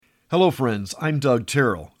Hello friends, I'm Doug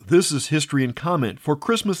Terrell. This is History and Comment for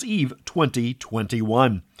Christmas Eve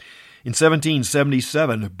 2021. In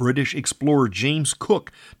 1777, British explorer James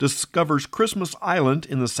Cook discovers Christmas Island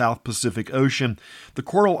in the South Pacific Ocean. The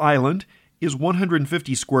Coral Island is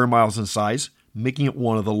 150 square miles in size, making it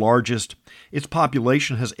one of the largest. Its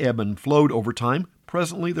population has ebbed and flowed over time.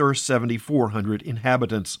 Presently, there are 7,400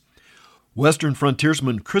 inhabitants. Western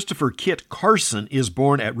frontiersman Christopher Kit Carson is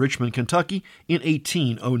born at Richmond, Kentucky in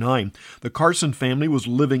 1809. The Carson family was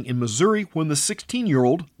living in Missouri when the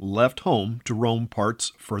 16-year-old left home to roam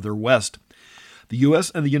parts further west. The U.S.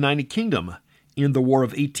 and the United Kingdom in the War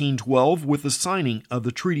of 1812 with the signing of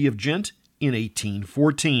the Treaty of Ghent in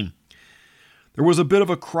 1814. There was a bit of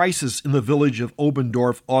a crisis in the village of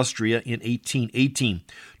Obendorf, Austria in 1818.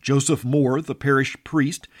 Joseph Moore, the parish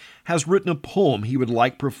priest, has written a poem he would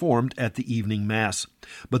like performed at the evening mass.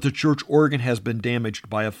 But the church organ has been damaged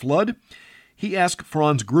by a flood. He asked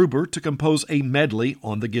Franz Gruber to compose a medley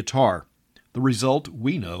on the guitar. The result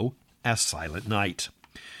we know as Silent Night.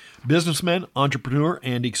 Businessman, entrepreneur,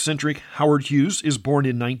 and eccentric Howard Hughes is born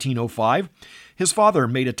in 1905. His father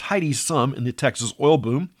made a tidy sum in the Texas oil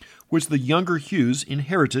boom, which the younger Hughes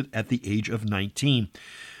inherited at the age of 19.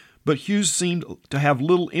 But Hughes seemed to have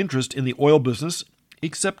little interest in the oil business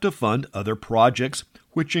except to fund other projects,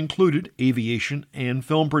 which included aviation and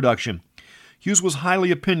film production. Hughes was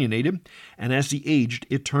highly opinionated, and as he aged,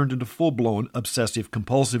 it turned into full-blown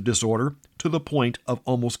obsessive-compulsive disorder to the point of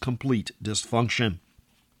almost complete dysfunction.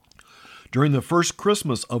 During the first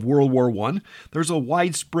Christmas of World War I, there's a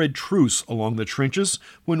widespread truce along the trenches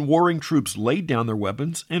when warring troops laid down their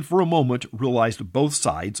weapons and for a moment realized both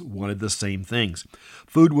sides wanted the same things.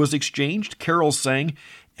 Food was exchanged, carols sang,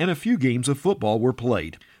 and a few games of football were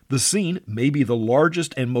played. The scene may be the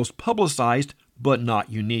largest and most publicized, but not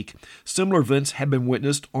unique. Similar events have been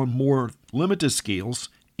witnessed on more limited scales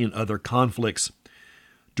in other conflicts.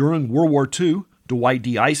 During World War II, Dwight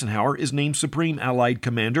D. Eisenhower is named Supreme Allied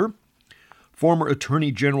Commander. Former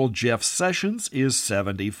Attorney General Jeff Sessions is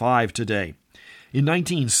 75 today. In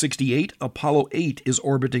 1968, Apollo 8 is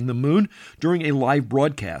orbiting the moon. During a live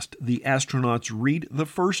broadcast, the astronauts read the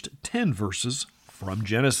first 10 verses from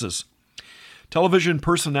Genesis. Television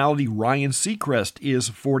personality Ryan Seacrest is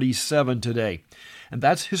 47 today. And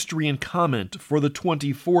that's History and Comment for the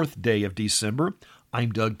 24th day of December.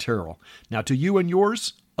 I'm Doug Terrell. Now to you and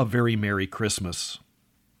yours, a very Merry Christmas.